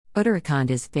Uttarakhand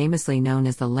is famously known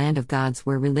as the land of gods,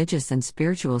 where religious and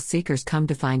spiritual seekers come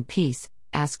to find peace,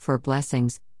 ask for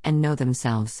blessings, and know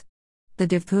themselves. The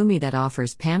Devbhoomi that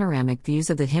offers panoramic views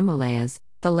of the Himalayas,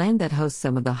 the land that hosts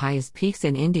some of the highest peaks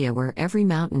in India, where every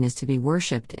mountain is to be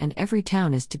worshipped and every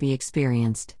town is to be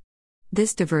experienced.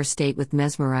 This diverse state with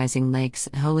mesmerizing lakes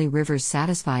and holy rivers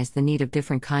satisfies the need of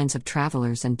different kinds of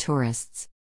travelers and tourists.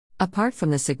 Apart from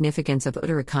the significance of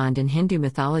Uttarakhand in Hindu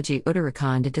mythology,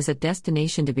 Uttarakhand it is a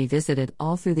destination to be visited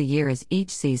all through the year, as each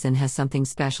season has something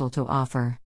special to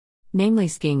offer. Namely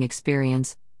skiing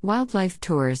experience, wildlife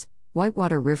tours,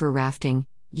 whitewater river rafting,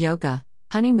 yoga,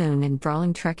 honeymoon and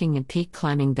enthralling trekking and peak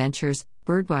climbing ventures,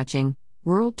 birdwatching,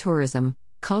 rural tourism,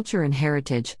 culture and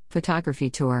heritage,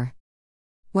 photography tour.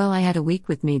 Well, I had a week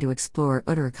with me to explore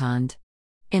Uttarakhand.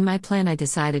 In my plan I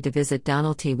decided to visit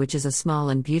Dhanalti, which is a small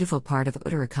and beautiful part of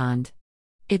Uttarakhand.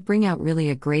 It bring out really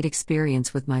a great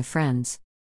experience with my friends.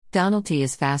 Dhanalti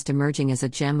is fast emerging as a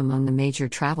gem among the major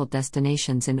travel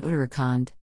destinations in Uttarakhand.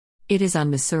 It is on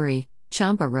Mussoorie,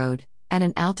 Champa Road, at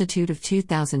an altitude of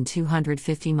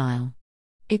 2,250 miles.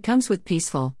 It comes with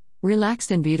peaceful,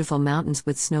 relaxed and beautiful mountains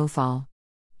with snowfall.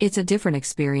 It's a different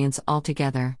experience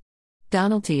altogether.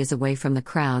 Dhanalti is away from the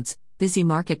crowds, busy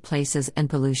marketplaces and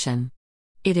pollution.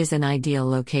 It is an ideal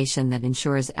location that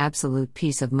ensures absolute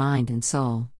peace of mind and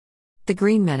soul. The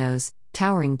green meadows,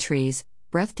 towering trees,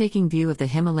 breathtaking view of the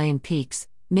Himalayan peaks,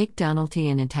 make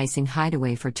Dhanalti an enticing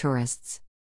hideaway for tourists.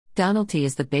 Dhanalti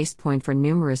is the base point for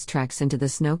numerous treks into the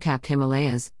snow-capped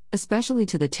Himalayas, especially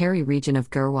to the Tehri region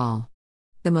of Garhwal.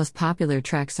 The most popular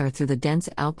treks are through the dense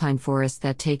alpine forests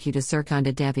that take you to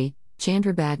Surkanda Devi,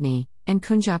 Chandrabadni, and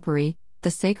Kunjapuri,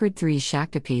 the sacred three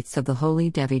Shaktipeeths of the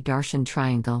Holy Devi Darshan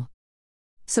Triangle.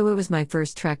 So it was my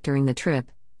first trek during the trip.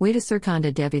 Way to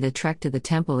Surkanda Devi. The trek to the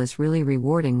temple is really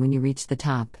rewarding when you reach the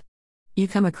top. You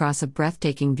come across a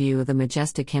breathtaking view of the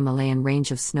majestic Himalayan range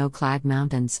of snow-clad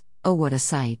mountains. Oh, what a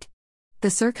sight! The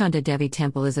Surkanda Devi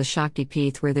temple is a Shakti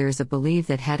Peeth where there is a belief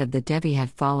that head of the Devi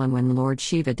had fallen when Lord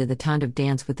Shiva did the Tandav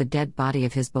dance with the dead body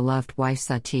of his beloved wife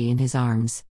Sati in his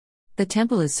arms. The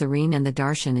temple is serene and the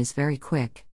darshan is very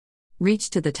quick. Reach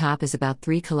to the top is about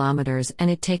 3 kilometers and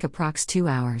it take approx 2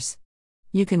 hours.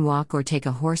 You can walk or take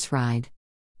a horse ride.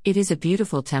 It is a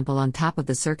beautiful temple on top of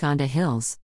the Surkanda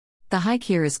hills. The hike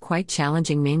here is quite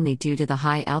challenging, mainly due to the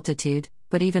high altitude,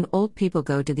 but even old people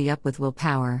go to the up with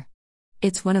willpower.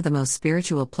 It's one of the most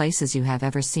spiritual places you have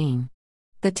ever seen.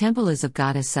 The temple is of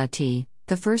goddess Sati,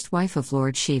 the first wife of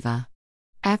Lord Shiva.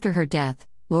 After her death,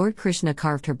 Lord Krishna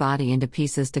carved her body into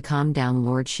pieces to calm down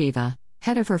Lord Shiva,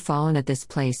 head of her fallen at this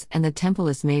place, and the temple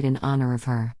is made in honor of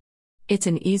her. It's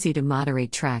an easy to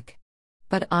moderate trek.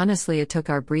 But honestly, it took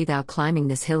our breath out climbing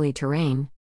this hilly terrain.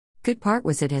 Good part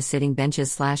was it has sitting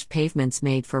benches / pavements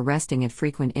made for resting at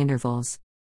frequent intervals.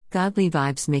 Godly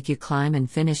vibes make you climb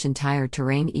and finish entire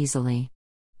terrain easily.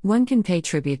 One can pay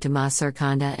tribute to Ma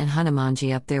Surkanda and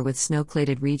Hanumanji up there with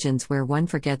snow-cladded regions where one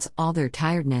forgets all their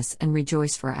tiredness and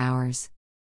rejoice for hours.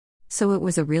 So it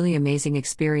was a really amazing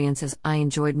experience, as I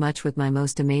enjoyed much with my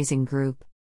most amazing group.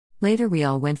 Later we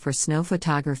all went for snow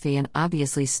photography and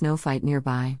obviously snow fight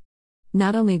nearby.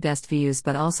 Not only best views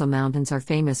but also mountains are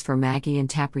famous for Maggi and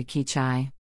Tapri Ki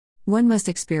Chai. One must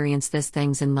experience these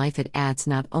things in life. It adds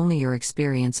not only your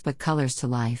experience but colors to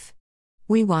life.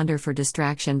 We wander for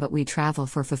distraction but we travel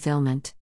for fulfillment.